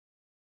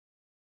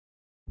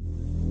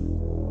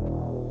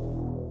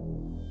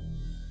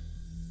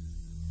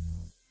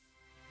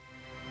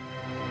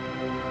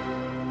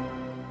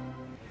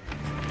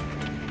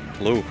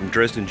Hello from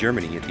Dresden,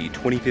 Germany at the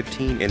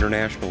 2015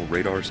 International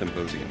Radar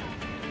Symposium.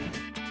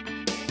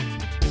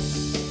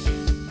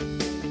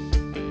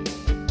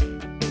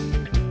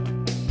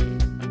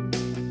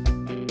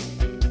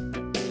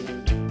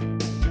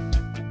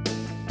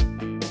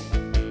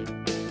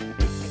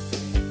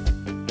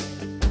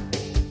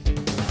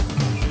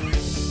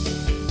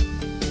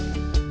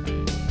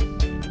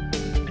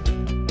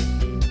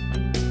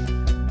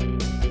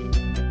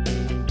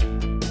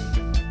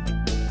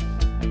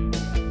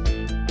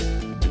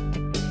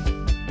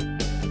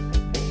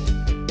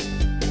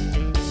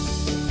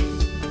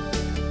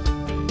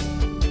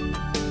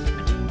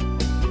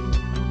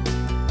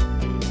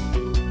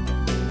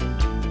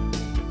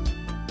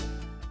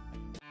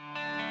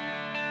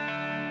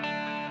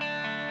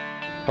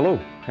 Hello,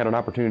 had an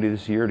opportunity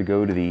this year to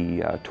go to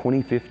the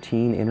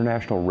 2015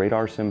 International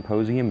Radar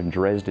Symposium in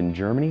Dresden,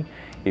 Germany.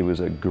 It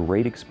was a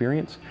great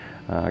experience.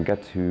 I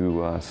got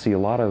to see a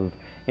lot of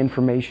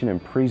information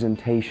and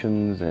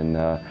presentations and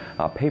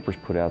papers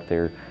put out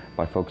there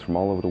by folks from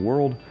all over the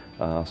world.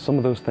 Some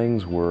of those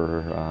things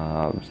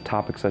were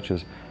topics such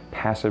as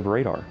passive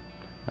radar.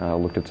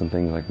 Looked at some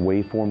things like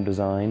waveform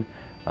design,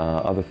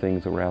 other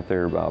things that were out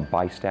there,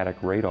 bistatic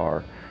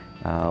radar,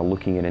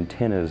 looking at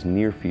antennas,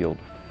 near field,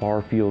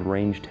 far field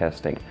range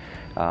testing,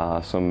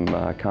 some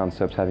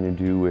concepts having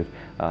to do with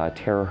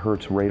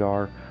terahertz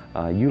radar,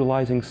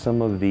 utilizing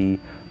some of the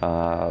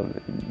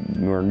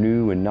more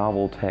new and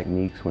novel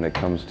techniques when it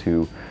comes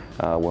to,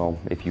 well,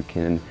 if you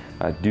can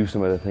do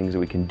some of the things that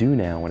we can do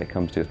now when it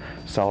comes to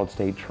solid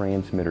state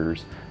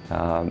transmitters,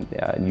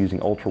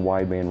 using ultra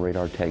wideband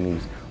radar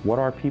techniques. What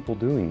are people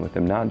doing with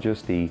them? Not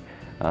just the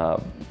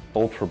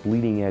ultra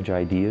bleeding edge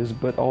ideas,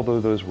 but although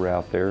those were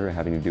out there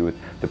having to do with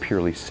the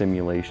purely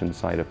simulation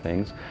side of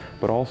things,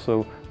 but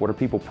also what are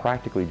people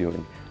practically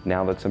doing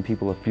now that some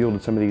people have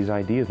fielded some of these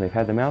ideas and they've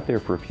had them out there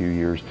for a few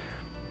years.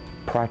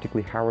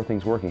 Practically, how are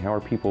things working? How are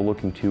people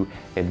looking to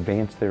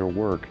advance their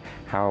work?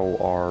 How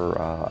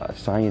are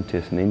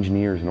scientists and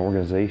engineers and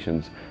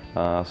organizations,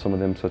 some of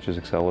them such as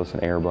Axelis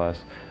and Airbus,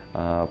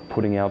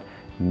 putting out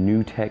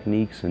new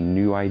techniques and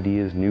new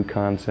ideas, new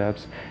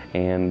concepts,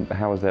 and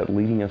how is that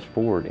leading us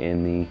forward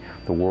in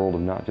the world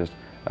of not just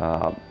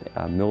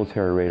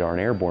military radar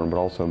and airborne, but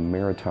also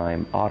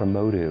maritime,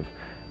 automotive,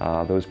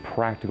 those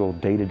practical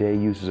day-to-day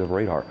uses of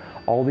radar.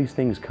 All these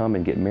things come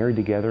and get married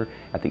together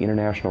at the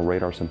International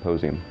Radar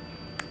Symposium.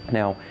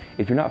 Now,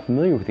 if you're not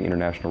familiar with the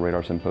International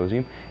Radar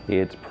Symposium,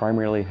 it's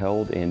primarily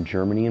held in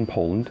Germany and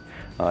Poland.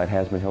 It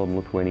has been held in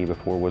Lithuania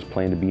before, was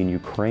planned to be in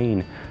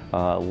Ukraine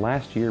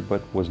last year,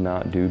 but was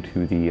not due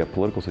to the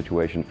political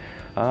situation.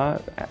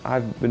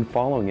 I've been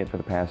following it for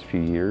the past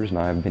few years, and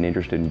I've been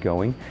interested in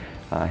going.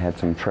 I had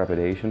some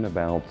trepidation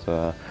about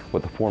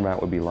what the format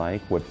would be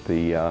like, what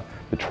the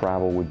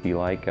travel would be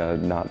like,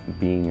 not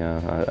being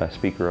a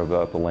speaker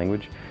of the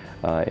language.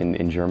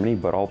 In Germany,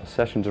 but all the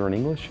sessions are in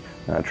English.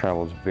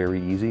 Travel is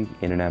very easy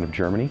in and out of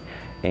Germany.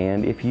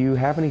 And if you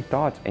have any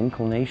thoughts,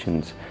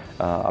 inclinations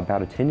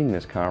about attending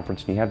this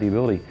conference and you have the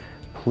ability,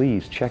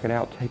 please check it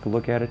out, take a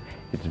look at it.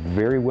 It's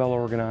very well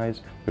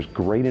organized. There's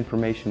great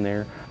information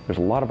there. There's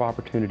a lot of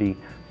opportunity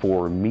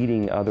for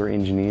meeting other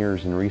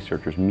engineers and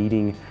researchers,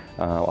 meeting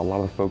a lot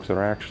of the folks that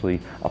are actually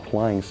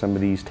applying some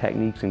of these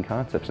techniques and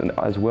concepts, and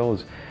as well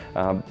as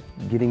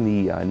getting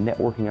the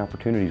networking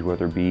opportunities,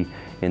 whether it be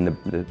in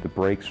the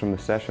breaks from the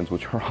sessions,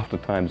 which are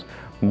oftentimes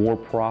more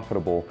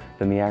profitable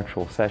than the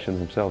actual sessions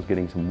themselves,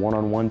 getting some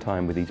one-on-one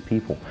time with these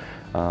people.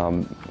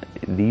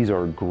 These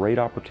are great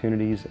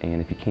opportunities,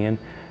 and if you can,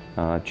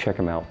 check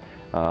them out.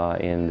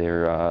 And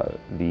they're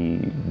the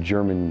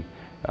German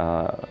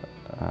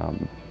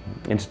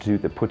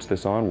institute that puts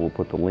this on. We'll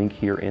put the link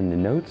here in the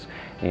notes.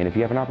 And if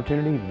you have an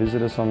opportunity,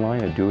 visit us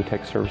online at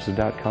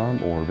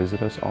duotechservices.com or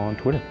visit us on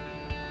Twitter.